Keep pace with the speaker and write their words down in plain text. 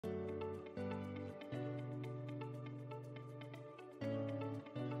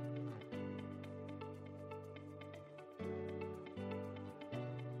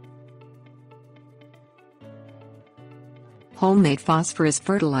Homemade phosphorus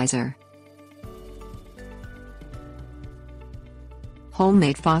fertilizer.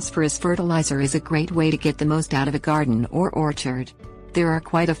 Homemade phosphorus fertilizer is a great way to get the most out of a garden or orchard. There are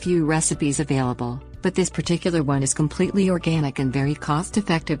quite a few recipes available, but this particular one is completely organic and very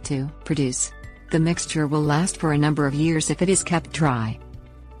cost-effective to produce. The mixture will last for a number of years if it is kept dry.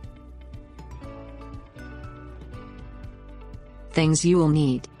 Things you will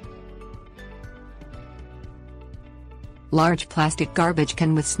need: large plastic garbage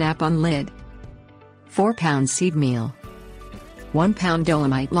can with snap-on lid, 4 pounds seed meal, 1 pound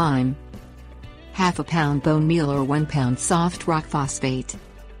dolomite lime, half a pound bone meal or 1 pound soft rock phosphate,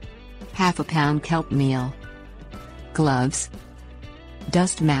 half a pound kelp meal, gloves,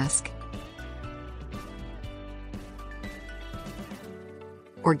 dust mask.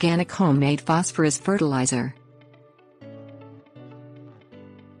 Organic homemade phosphorus fertilizer.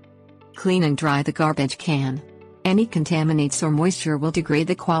 Clean and dry the garbage can. Any contaminants or moisture will degrade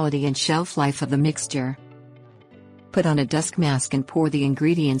the quality and shelf life of the mixture. Put on a dust mask and pour the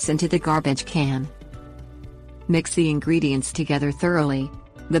ingredients into the garbage can. Mix the ingredients together thoroughly.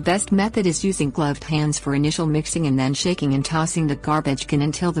 The best method is using gloved hands for initial mixing and then shaking and tossing the garbage can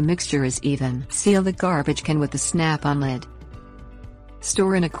until the mixture is even. Seal the garbage can with a snap-on lid.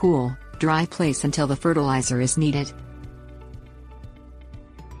 Store in a cool, dry place until the fertilizer is needed.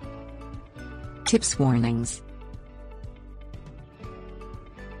 Tips: warnings.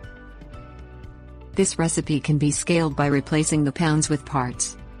 This recipe can be scaled by replacing the pounds with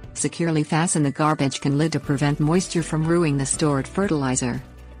parts. Securely fasten the garbage can lid to prevent moisture from ruining the stored fertilizer.